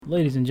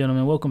Ladies and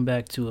gentlemen, welcome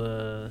back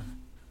to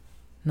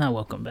not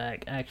welcome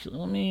back. Actually,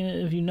 I mean,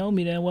 if you know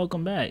me, then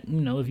welcome back. You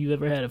know, if you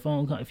ever had a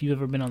if you've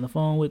ever been on the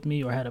phone with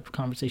me or had a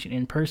conversation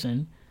in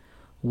person,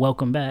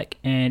 welcome back.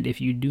 And if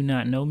you do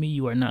not know me,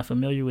 you are not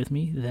familiar with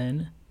me,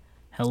 then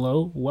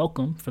hello,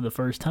 welcome for the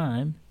first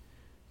time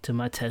to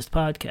my test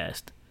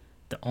podcast.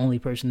 The only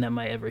person that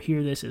might ever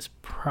hear this is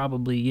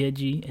probably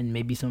Yeji and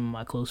maybe some of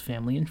my close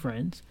family and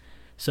friends.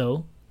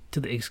 So, to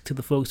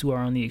the folks who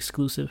are on the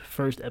exclusive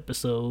first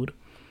episode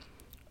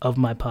of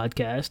my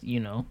podcast,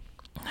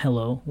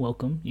 hello,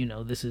 welcome.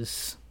 This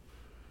is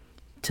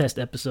test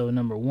episode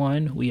number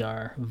 1. We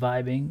are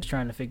vibing, just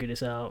trying to figure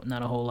this out.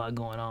 Not a whole lot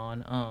going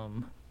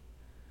on.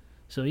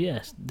 So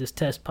yes, this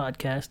test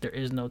podcast, there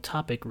is no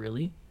topic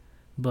really,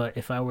 but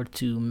if I were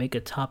to make a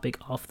topic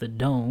off the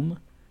dome,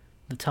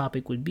 the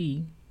topic would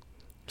be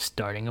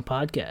starting a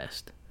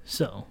podcast.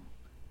 So,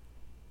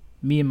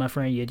 me and my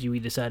friend Yeji, we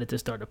decided to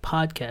start a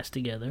podcast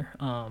together.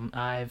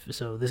 I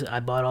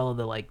bought all of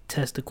the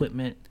test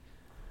equipment,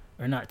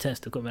 or not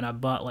test equipment. I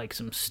bought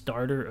some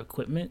starter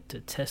equipment to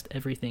test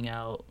everything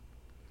out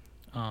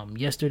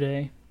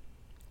yesterday,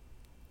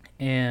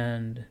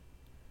 and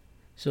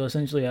so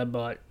essentially I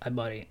bought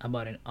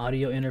an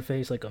audio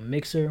interface, like a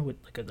mixer I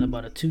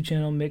bought a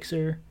 2-channel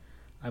mixer.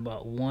 I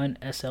bought one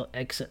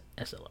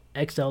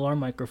XLR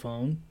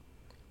microphone,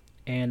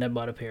 and I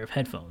bought a pair of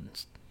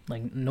headphones,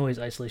 like noise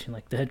isolation,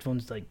 like the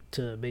headphones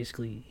to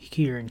basically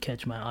hear and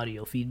catch my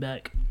audio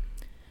feedback.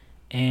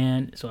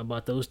 And so I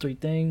bought those 3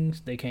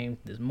 things. They came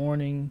this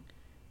morning.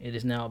 It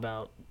is now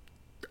about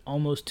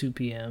almost 2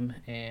 p.m.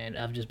 and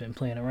I've just been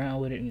playing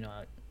around with it.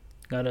 I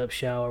got up,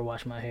 shower,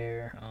 washed my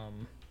hair,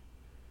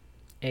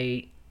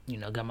 ate,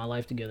 got my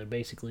life together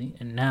basically.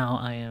 And now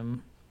I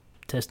am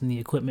testing the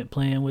equipment,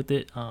 playing with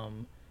it.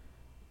 And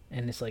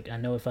it's I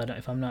know if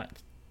I'm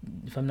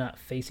not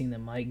facing the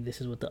mic,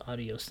 this is what the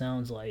audio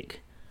sounds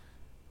like.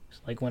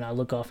 When I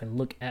look off and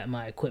look at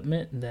my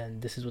equipment,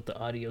 then this is what the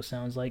audio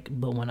sounds like.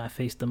 But when I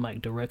face the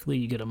mic directly,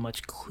 you get a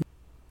much clearer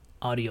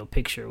audio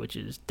picture, which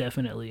is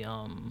definitely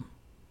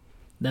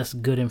that's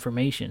good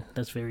information.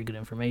 That's very good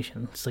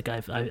information. It's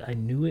I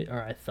knew it,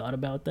 or I thought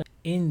about that.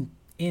 In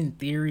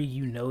theory,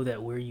 you know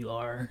that where you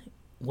are,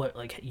 what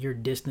your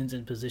distance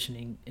and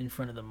positioning in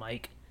front of the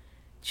mic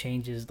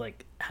changes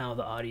how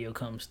the audio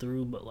comes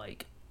through. But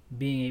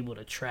being able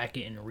to track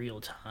it in real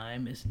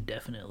time is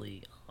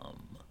definitely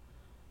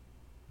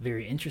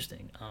very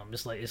interesting.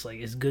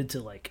 It's good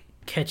to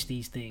catch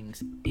these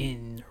things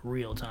in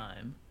real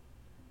time.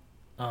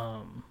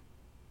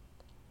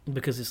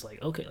 Because it's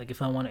okay,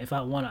 if I want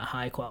a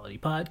high quality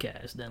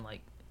podcast, then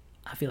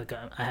I feel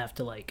I have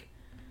to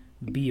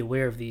be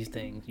aware of these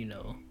things,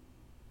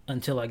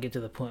 until I get to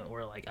the point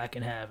where I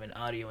can have an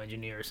audio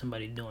engineer or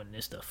somebody doing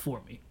this stuff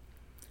for me.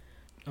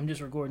 I'm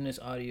just recording this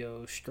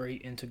audio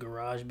straight into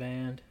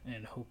GarageBand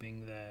and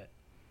hoping that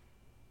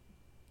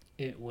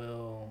it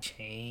will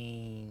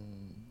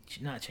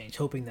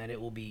hoping that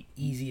it will be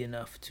easy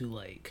enough to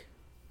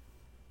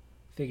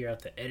figure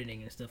out the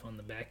editing and stuff on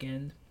the back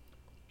end.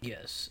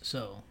 Yes,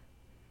 so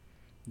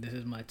this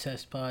is my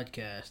test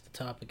podcast. The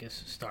topic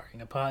is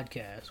starting a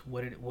podcast.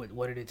 What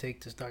did it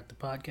take to start the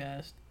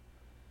podcast?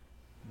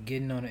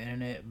 Getting on the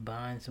internet,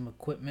 buying some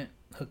equipment,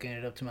 hooking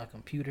it up to my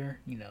computer.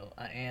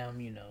 I am,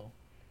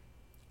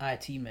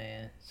 IT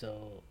man,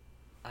 so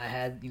I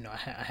had the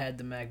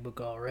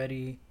MacBook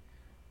already.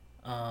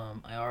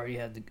 I already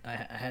had I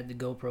had the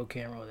GoPro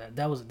camera.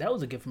 That was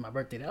a gift for my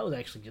birthday. That was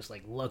actually just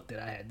luck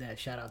that I had that.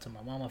 Shout out to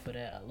my mama for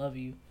that. I love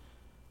you.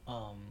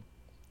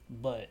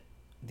 But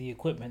the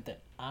equipment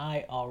that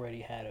I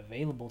already had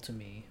available to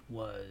me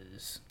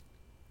was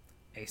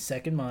a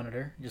second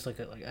monitor. Just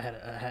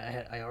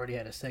I already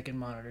had a second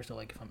monitor. So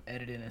if I'm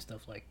editing and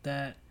stuff like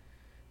that,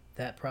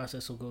 that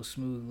process will go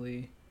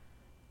smoothly.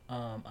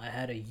 I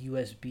had a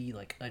USB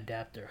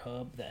adapter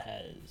hub that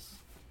has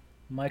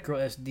micro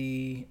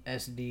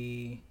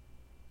SD,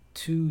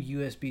 2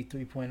 USB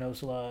 3.0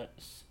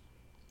 slots,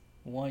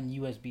 1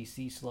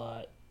 USB-C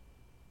slot,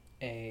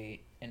 an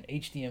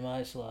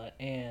HDMI slot,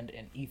 and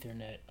an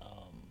Ethernet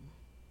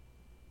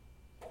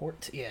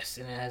port. Yes,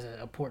 and it has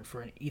a port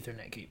for an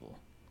Ethernet cable,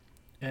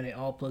 and it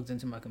all plugs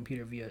into my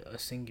computer via a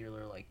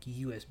singular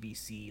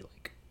USB-C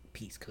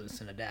piece because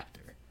it's an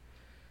adapter.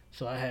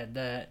 So I had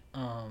that.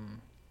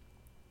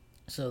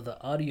 So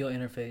the audio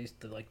interface,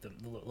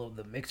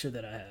 the mixer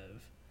that I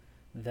have,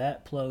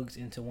 that plugs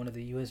into one of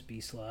the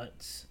USB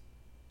slots.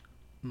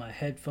 My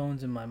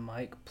headphones and my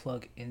mic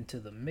plug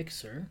into the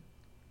mixer.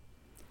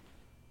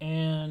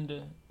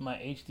 And my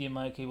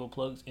HDMI cable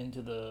plugs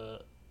into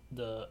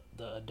the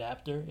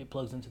adapter. It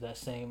plugs into that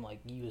same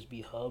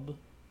USB hub.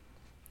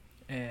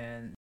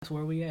 And that's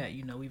where we at.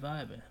 We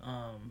vibing.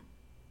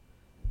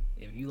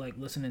 If you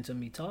listening to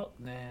me talk,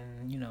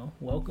 then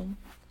welcome.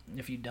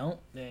 If you don't,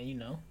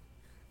 then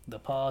the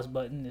pause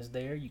button is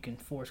there. You can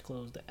force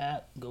close the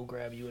app, go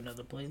grab you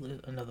another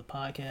playlist, another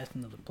podcast,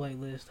 another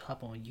playlist,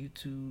 hop on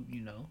YouTube,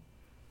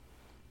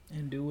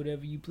 and do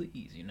whatever you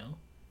please,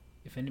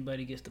 If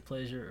anybody gets the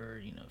pleasure, or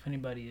if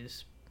anybody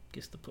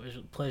gets the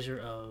pleasure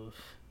of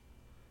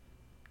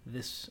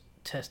this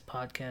test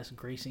podcast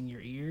gracing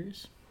your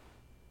ears.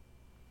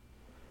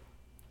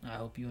 I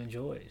hope you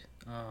enjoyed.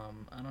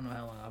 I don't know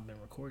how long I've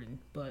been recording,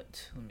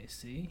 but let me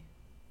see.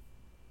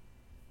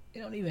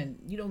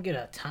 You don't get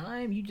a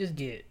time, you just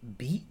get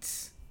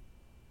beats.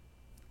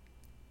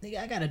 Nigga,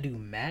 I gotta do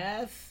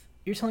math.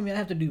 You're telling me I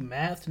have to do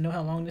math to know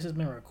how long this has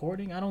been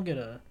recording? I don't get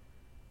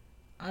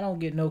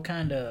no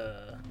kind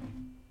of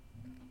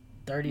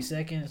 30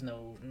 seconds.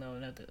 No,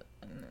 nothing.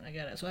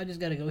 So I just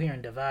gotta go here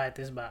and divide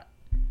this by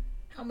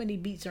how many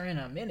beats are in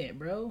a minute,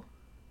 bro?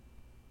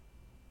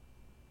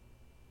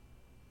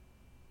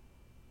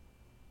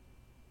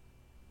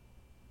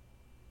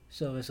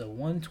 So it's a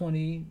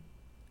 120.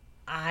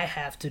 I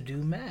have to do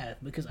math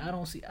because I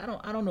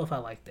don't know if I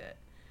like that.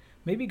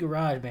 Maybe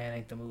GarageBand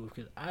ain't the move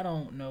because I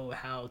don't know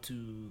how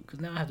to.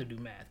 Because now I have to do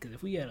math. Because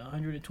if we had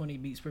 120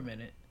 beats per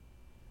minute,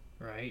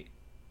 right?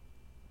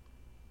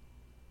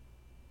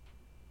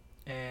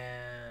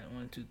 And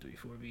 1, 2, 3,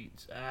 4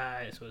 beats.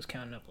 So it's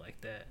counting up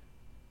like that.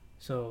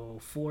 So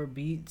 4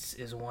 beats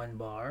is 1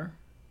 bar,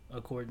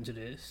 according to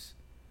this.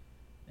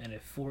 And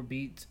if 4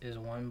 beats is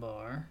 1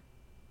 bar,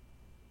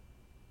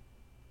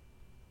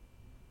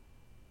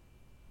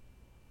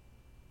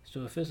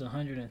 so if it's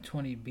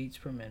 120 beats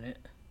per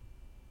minute,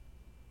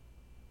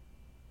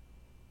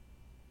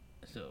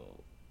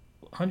 so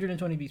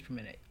 120 beats per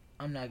minute.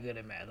 I'm not good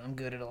at math. I'm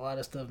good at a lot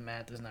of stuff.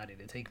 Math is not it.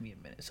 It take me a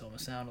minute, so I'm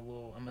gonna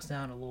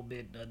sound a little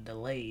bit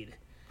delayed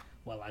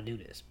while I do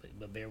this,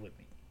 but bear with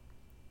me.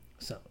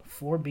 So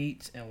 4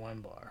 beats and 1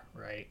 bar,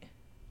 right?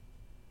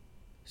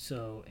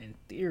 So in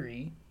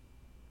theory,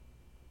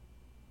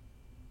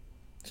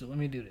 so let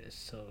me do this.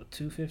 So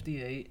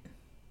 258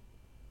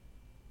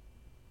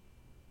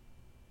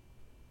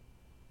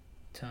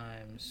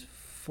 times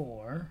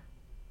 4,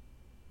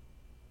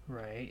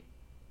 right?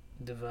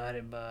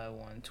 Divided by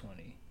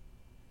 120.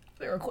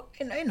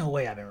 Ain't no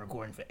way I've been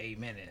recording for 8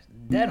 minutes.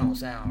 That don't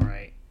sound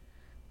right.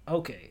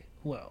 Okay,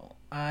 well,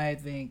 I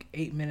think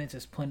 8 minutes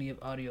is plenty of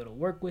audio to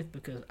work with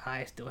because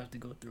I still have to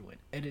go through and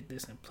edit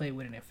this and play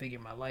with it and figure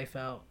my life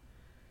out.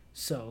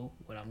 So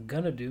what I'm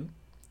gonna do,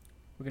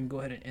 we're gonna go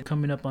ahead and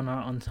coming up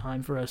on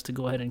time for us to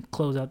go ahead and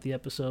close out the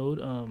episode.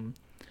 I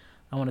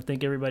want to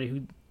thank everybody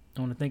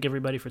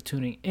for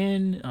tuning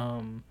in.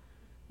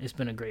 It's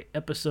been a great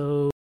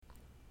episode.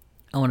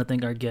 I want to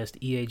thank our guest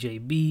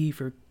EAJB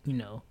for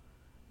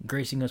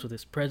gracing us with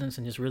his presence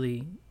and just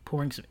really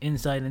pouring some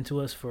insight into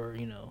us for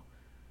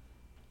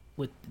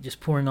with just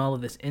pouring all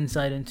of this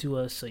insight into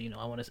us. So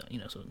I want to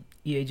so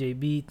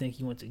EAJB, thank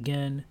you once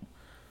again,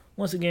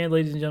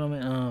 ladies and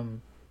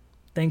gentlemen.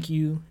 Thank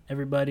you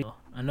everybody.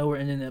 I know we're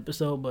ending the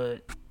episode,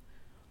 but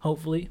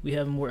hopefully we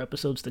have more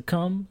episodes to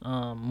come.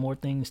 More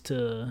things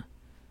to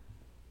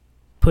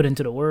put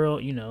into the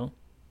world.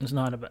 It's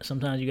not about,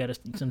 sometimes you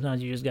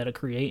just gotta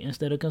create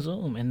instead of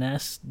consume, and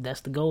that's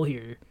the goal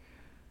here.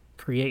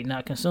 Create,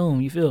 not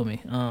consume. You feel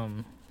me?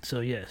 So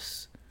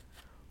yes,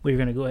 we're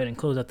gonna go ahead and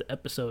close out the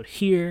episode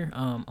here.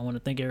 I want to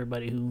thank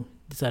everybody who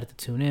decided to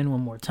tune in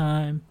one more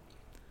time.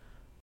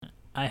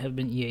 I have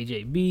been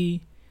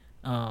EAJB.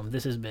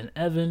 This has been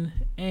Evan,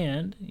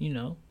 and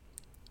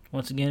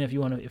once again, if you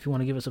want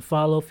to give us a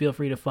follow, feel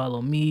free to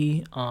follow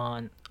me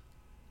on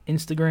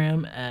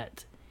Instagram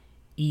at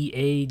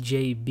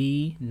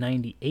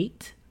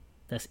EAJB98.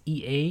 That's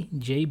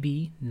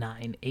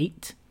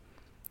EAJB98.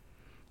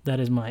 That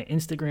is my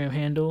Instagram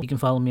handle. You can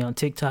follow me on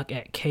TikTok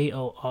at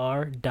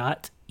KOR.EAJB.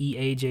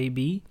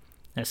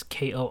 That's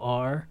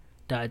KOR.EAJB.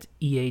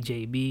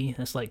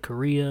 That's like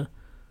Korea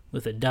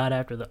with a dot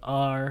after the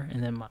R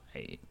and then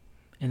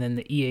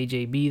the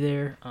EAJB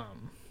there.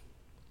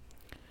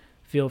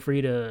 Feel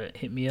free to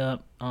hit me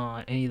up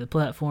on any of the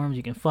platforms.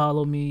 You can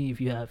follow me if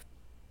you have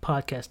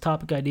podcast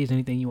topic ideas,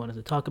 anything you want us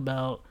to talk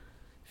about.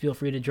 Feel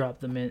free to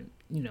drop them in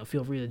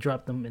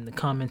the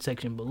comment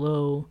section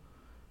below.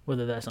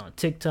 Whether that's on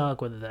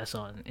TikTok, whether that's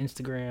on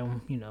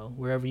Instagram,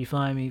 wherever you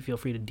find me, feel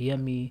free to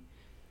DM me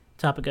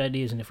topic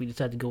ideas. And if we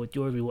decide to go with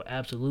yours, we will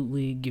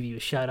absolutely give you a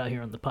shout out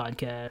here on the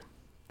podcast.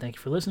 Thank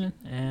you for listening,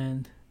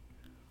 and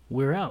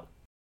we're out.